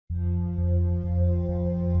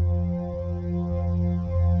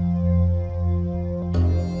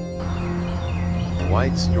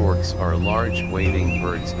White storks are large wading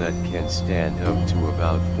birds that can stand up to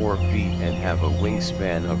about 4 feet and have a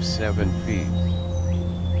wingspan of 7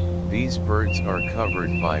 feet. These birds are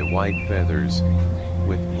covered by white feathers,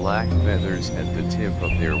 with black feathers at the tip of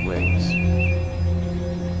their wings.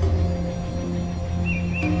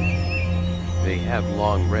 They have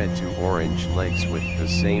long red to orange legs with the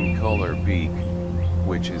same color beak,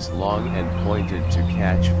 which is long and pointed to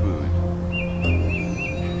catch food.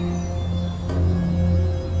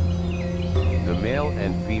 The male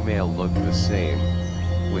and female look the same,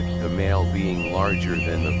 with the male being larger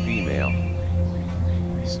than the female.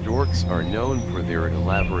 Storks are known for their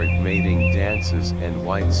elaborate mating dances, and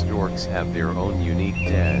white storks have their own unique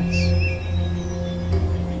dance.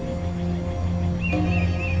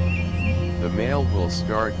 The male will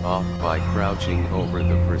start off by crouching over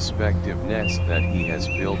the prospective nest that he has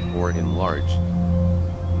built or enlarged.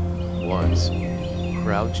 Once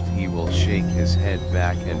crouched, he will shake his head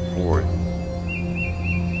back and forth.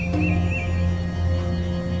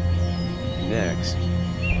 Next,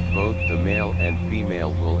 both the male and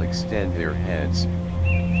female will extend their heads,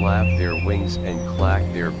 flap their wings and clack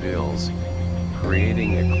their bills,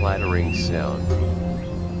 creating a clattering sound.